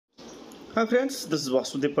Hi friends, this is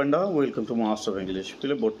Vasudev Panda. Welcome to Master of English.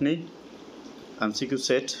 Pile botany MCQ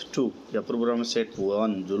set 2. या पूर्व आम set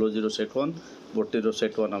 1 zoology set 1 botany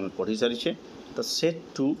set 1 आम पढ़ी सारी तो set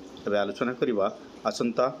 2 एवं आलोचना करवा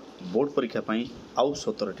आसंता बोर्ड परीक्षा आउ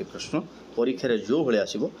 17टी प्रश्न परीक्षा जो भाई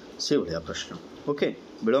आसो से भाया प्रश्न ओके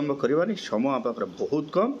विलंब करवानी समय पाखे बहुत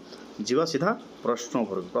कम जीवा सीधा प्रश्न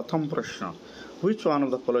पर प्रथम प्रश्न which one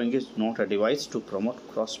of the following is not a device to promote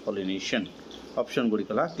cross pollination option Gudi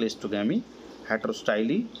कला क्लेस्टोगेमी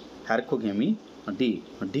हेटेरोस्टाइली हार्कोगेमी डी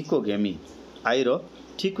डिकोगेमी आई रो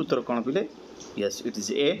ठीक उत्तर कौन पिले yes it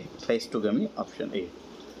is a क्लेस्टोगेमी option A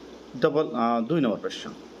double 2 number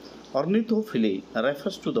प्रश्न ornithophily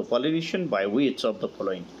refers to the pollination by which of the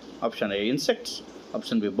following option A insects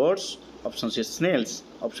option B birds option C Snell's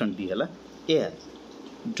option D है air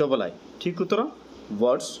double आई ठीक उत्तर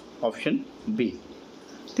birds option B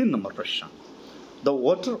 3 number प्रश्न The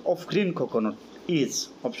water of green coconut is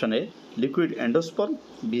option A liquid endosperm,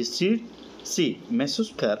 B seed, C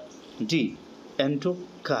mesosphere, D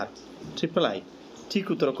endocarp. Triple I.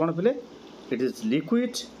 ठीक उत्तर कौन पिले it is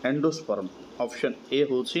liquid endosperm option A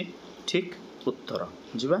होची ठीक उत्तर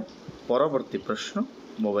जीवा परवर्ती प्रश्न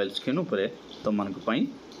मोबाइल स्क्रीन उपरे तमन को पई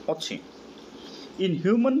अछि in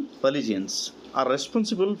human पॉलिजेंस are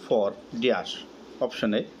responsible for dash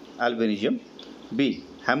option A albinism B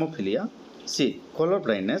haemophilia C colour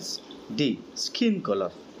blindness D skin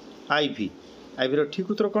colour ivy रो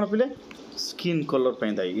ठीक उत्तर कौन पिले स्किन कलर पे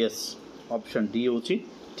दायी यस ऑप्शन डी होची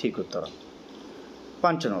ठीक उत्तर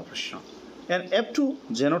 5 नंबर प्रश्न N F2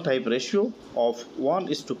 genotype ratio of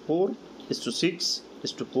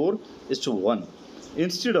 1:4:6:4:1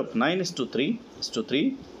 instead of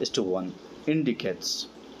 9:3:3:1 indicates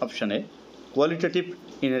option A qualitative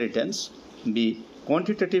inheritance B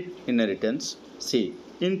quantitative inheritance C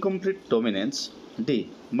incomplete dominance D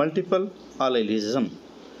multiple allelism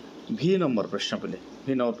V number प्रश्न पे V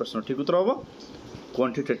number प्रश्न ठीक उत्तर हम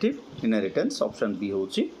quantitative inheritance option B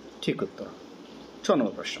होची ठीक उत्तर 6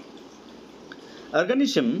 नंबर प्रश्न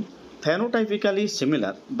organism phenotypically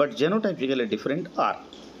similar but जेनोटाइपिकली different are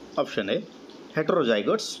option A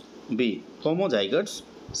हेटेरोजाइगोट्स B होमोजाइगोट्स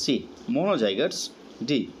C मोनोजाइगोट्स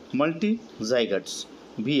D मल्टीजाइगोट्स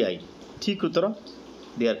we आई ठीक उत्तर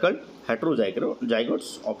they are called हेटेरोजाइगोट्स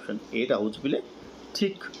option एटा होच पिले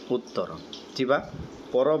ठीक उत्तर थिबा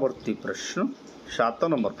परवर्ती प्रश्न 7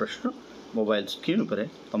 नंबर प्रश्न मोबाइल स्क्रीन पर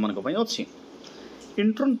तमन को पई अछि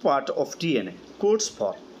इंट्रन part of DNA codes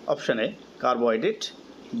for option A carbohydrate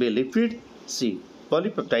B lipid C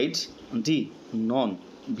polypeptide D non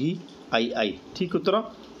we आई ठीक उत्तर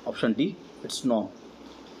option D it's non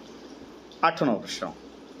 8 number प्रश्न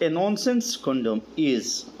ए nonsense condom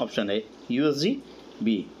is option A USG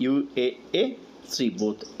B UAA C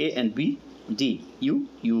both A and B D U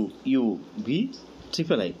V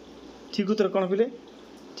triple I ठीक उत्तर कौन पिले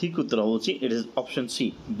ठीक उत्तर होची it is option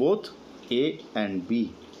C both A and B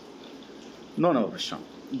 9 number प्रश्न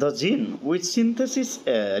the gene which synthesis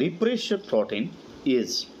refresher protein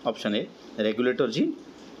is option A regulator gene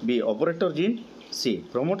B operator gene C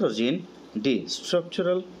promoter gene D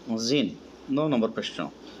structural gene 9 number प्रश्न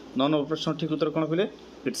 9 number प्रश्न ठीक उत्तर कौन पिले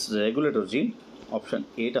it's regulator gene option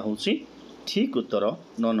एटा होची ठीक उत्तर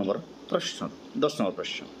 9 number प्रश्न 10 number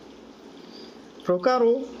प्रश्न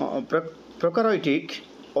प्रोकारोइटिक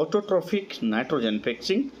autotrophic nitrogen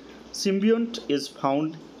fixing सिम्बियोंट is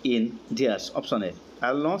found in dash option A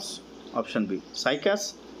एल्नोस option B साइकास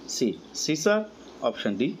C सीसर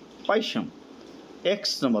option D पाइशम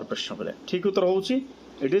x number प्रश्न पे ठीक उत्तर होची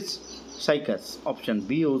इट इज साइकास ऑप्शन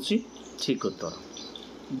बी होची ठीक उत्तर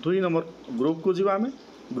 2 नंबर ग्रुप को जीवा हमें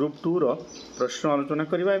ग्रुप 2 रो प्रश्न आलोचना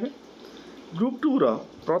करबा एबे ग्रुप 2 रो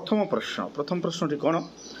प्रथम प्रश्नटी कोन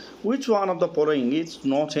which one of the following is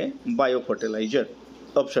not a biofertiliser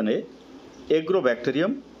option A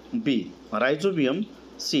agrobacterium B rhizobium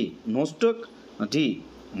C नोस्टक D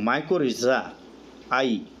mycorrhiza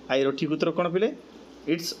आई रो ठीक उत्तर कोन पिले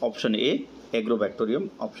it's option A agrobacterium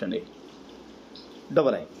option A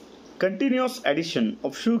double I continuous addition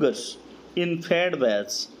of sugars in fed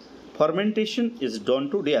batch fermentation is done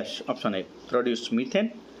to dash option A produce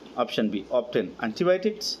methane option B obtain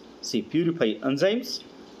antibiotics C purify enzymes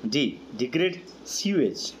D degrade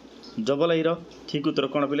sewage double I रो ठीक उत्तर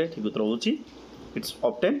कोन पिले ठीक उत्तर होची it's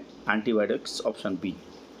obtain antibiotics option B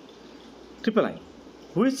triple I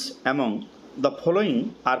which among the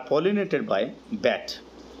following are pollinated by bat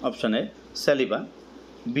option A saliva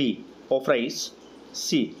B ophrys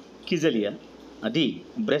C kigelia D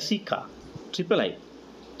brassica triple I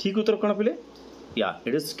ठीक उत्तर कौन पिले या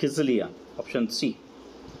it is खिजलिया option C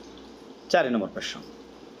 4 number प्रश्न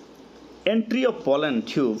entry of pollen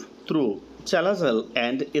tube through chalazal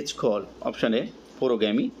and its called. Option A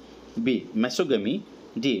porogamy, B mesogamy,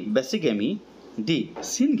 D basegamy, D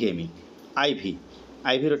syngamy.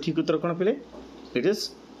 IV ର ଠିକ ଉତ୍ତର କ'ଣ ପିଲେ? It is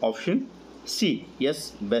option C, yes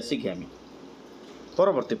basegamy.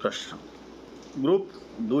 ପରବର୍ତ୍ତୀ ପ୍ରଶ୍ନ ଗ୍ରୁପ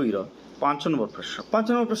 2 ର 5 number ପ୍ରଶ୍ନ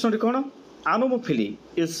 5 ନମ୍ବର ପ୍ରଶ୍ନଟି କ'ଣ? Anomophilia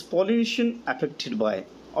is pollination affected by.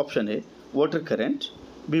 Option A water current,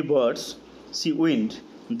 B birds, C wind,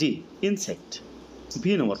 D insect.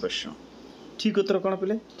 B number प्रश्न ठीक उत्तर कौन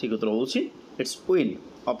पिले? ठीक उत्तर होउछि it's wind,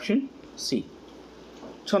 option C.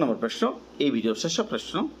 6 number प्रश्न ए वीडियो शेष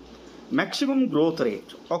प्रश्न maximum growth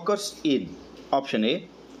rate occurs in. Option A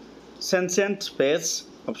senescent phase,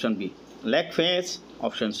 option B lag phase,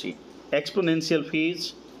 option C exponential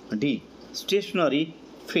phase, D stationary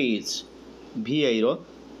phase. VI रो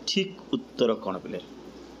ठीक उत्तर कौन पिले?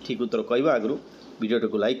 ठीक उत्तर कहवा आगु वीडियो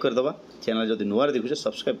को लाइक करदे, चैनल जदि नुआ देखुचे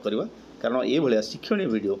सब्सक्राइब करवा, कारण ये भाया शिक्षणीय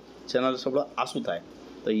वीडियो चैनल सब आसुए।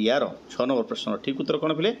 तो यार 6 नंबर प्रश्न ठीक उत्तर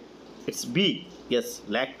कौन पिले? It's B, yes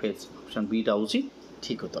lag phase, option B टा होची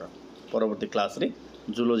ठीक उत्तर। परवर्ती क्लास रे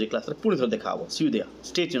जूलॉजी क्लास रे पुणी थोड़ा देखा। सी you there,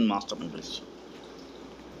 stay tuned master of English.